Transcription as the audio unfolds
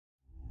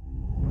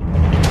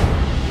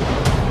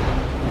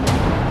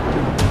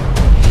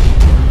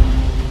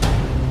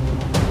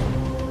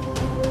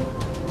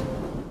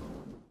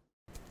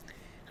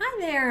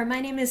there,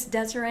 my name is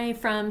Desiree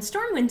from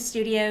Stormwind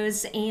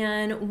Studios,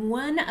 and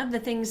one of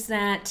the things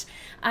that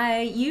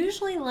I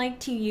usually like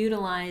to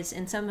utilize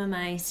in some of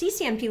my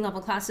CCNP level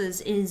classes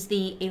is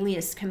the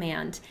alias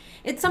command.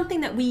 It's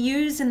something that we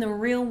use in the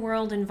real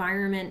world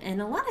environment,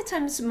 and a lot of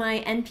times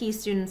my NP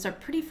students are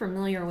pretty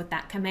familiar with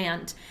that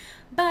command.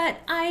 But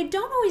I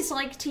don't always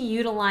like to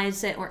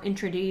utilize it or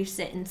introduce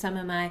it in some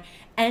of my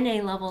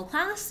NA level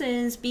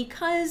classes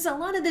because a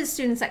lot of the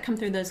students that come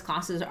through those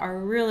classes are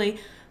really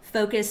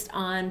focused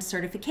on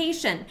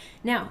certification.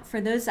 Now,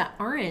 for those that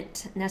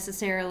aren't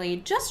necessarily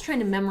just trying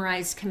to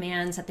memorize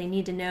commands that they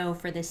need to know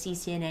for the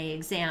CCNA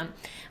exam,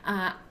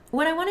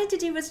 what I wanted to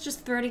do was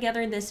just throw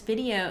together this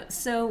video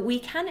so we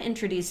can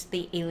introduce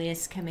the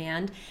alias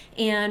command.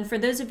 And for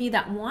those of you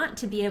that want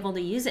to be able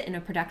to use it in a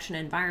production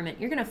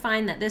environment, you're going to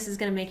find that this is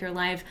going to make your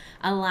life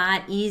a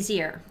lot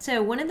easier.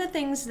 So one of the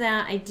things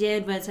that I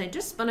did was I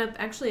just spun up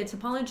actually a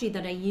topology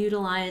that I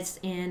utilized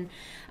in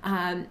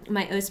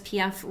my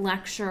OSPF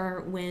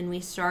lecture when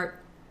we start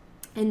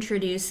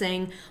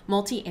introducing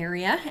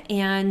multi-area,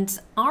 and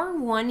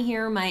R1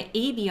 here, my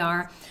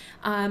ABR,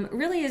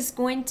 really is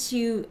going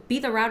to be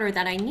the router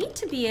that I need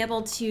to be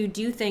able to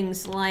do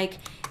things like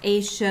a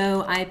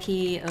show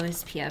IP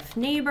OSPF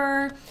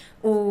neighbor,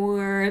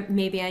 or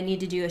maybe I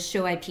need to do a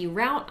show IP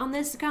route on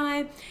this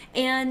guy.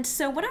 And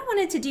so what I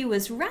wanted to do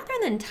was, rather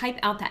than type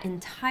out that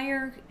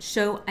entire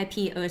show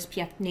IP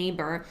OSPF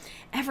neighbor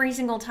every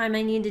single time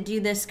I need to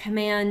do this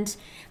command,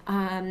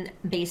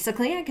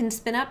 basically I can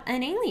spin up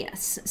an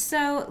alias.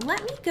 So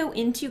let me go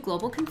into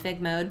global config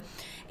mode,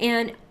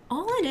 and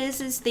all it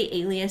is the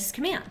alias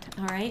command.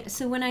 All right,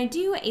 so when I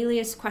do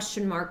alias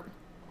question mark,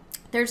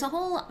 there's a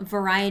whole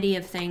variety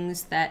of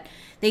things that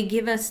they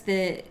give us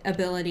the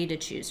ability to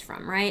choose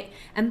from, right?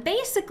 And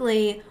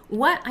basically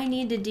what I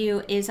need to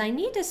do is I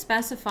need to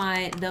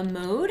specify the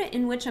mode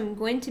in which I'm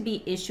going to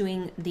be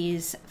issuing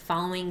these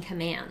following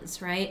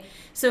commands, right?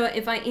 So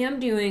if I am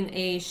doing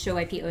a show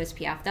IP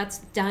OSPF, that's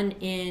done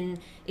in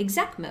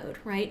exec mode,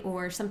 right?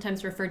 Or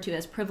sometimes referred to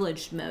as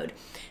privileged mode.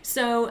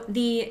 So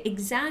the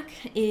exec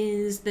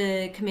is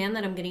the command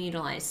that I'm going to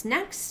utilize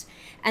next.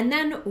 And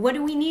then what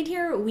do we need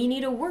here? We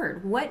need a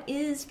word. What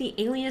is the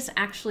alias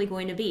actually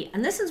going to be?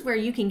 And this is where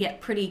you can get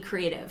pretty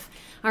creative.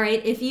 All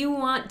right, if you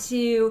want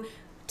to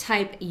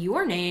type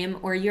your name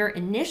or your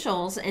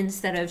initials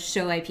instead of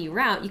show IP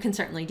route, you can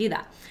certainly do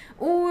that.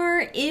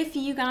 Or if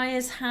you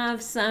guys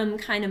have some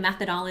kind of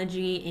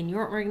methodology in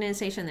your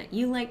organization that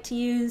you like to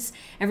use,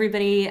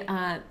 everybody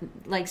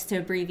likes to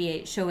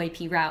abbreviate show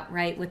IP route,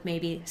 right? With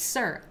maybe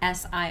SIR,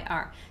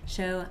 S-I-R,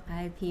 show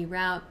IP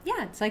route.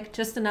 Yeah, it's like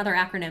just another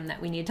acronym that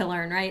we need to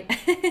learn, right?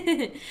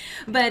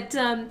 But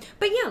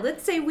yeah,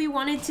 let's say we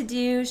wanted to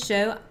do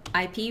show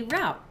IP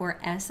route, or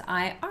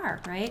SIR,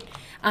 right?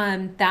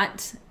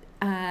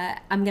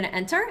 I'm going to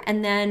enter,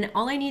 and then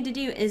all I need to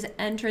do is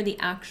enter the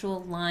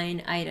actual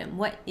line item.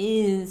 What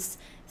is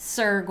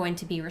SIR going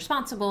to be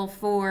responsible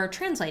for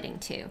translating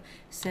to?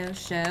 So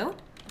show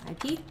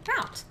IP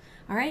route.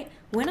 All right,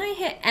 when I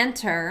hit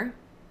enter,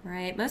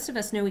 right, most of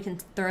us know we can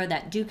throw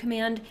that do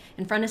command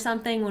in front of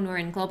something when we're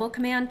in global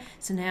command.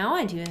 So now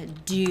I do a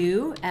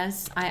do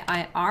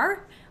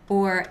SIR,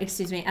 or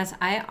excuse me,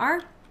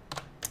 SIR.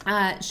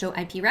 Show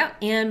IP route,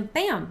 and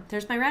bam,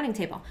 there's my routing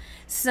table.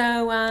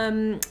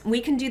 So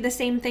we can do the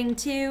same thing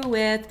too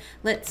with,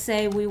 let's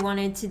say we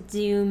wanted to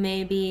do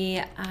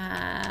maybe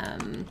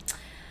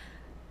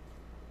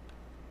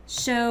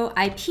show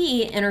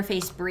IP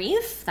interface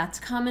brief. That's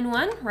a common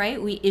one, right?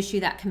 We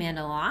issue that command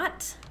a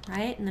lot,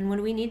 right? And then what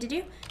do we need to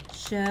do?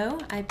 Show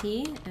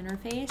IP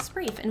interface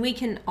brief. And we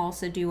can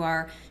also do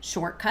our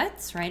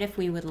shortcuts, right, if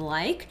we would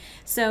like.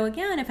 So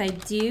again, if I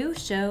do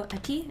show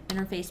IP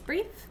interface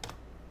brief,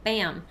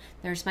 bam,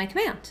 there's my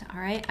command. All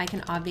right, I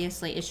can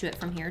obviously issue it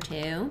from here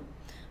too.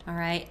 All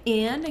right,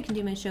 and I can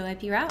do my show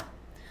IP route.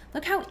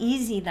 Look how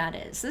easy that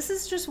is. This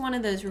is just one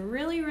of those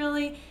really,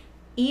 really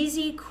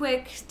easy,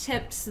 quick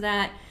tips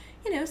that,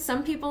 you know,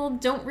 some people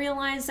don't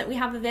realize that we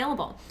have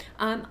available.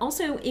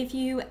 Also, if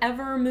you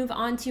ever move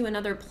on to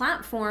another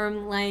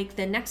platform like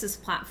the Nexus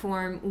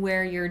platform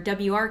where your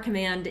WR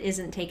command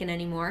isn't taken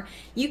anymore,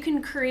 you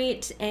can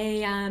create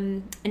a,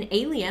 an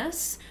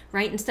alias,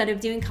 right? Instead of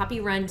doing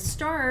copy run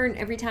start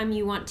every time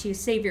you want to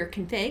save your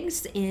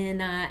configs in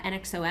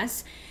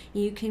NXOS,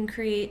 you can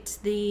create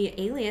the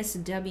alias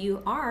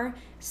WR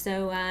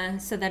so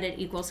that it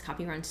equals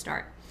copy run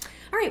start.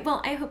 All right,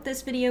 well, I hope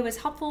this video was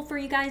helpful for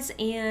you guys,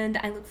 and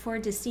I look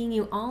forward to seeing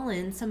you all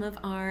in some of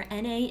our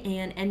NA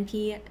and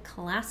NP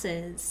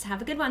classes.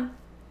 Have a good one.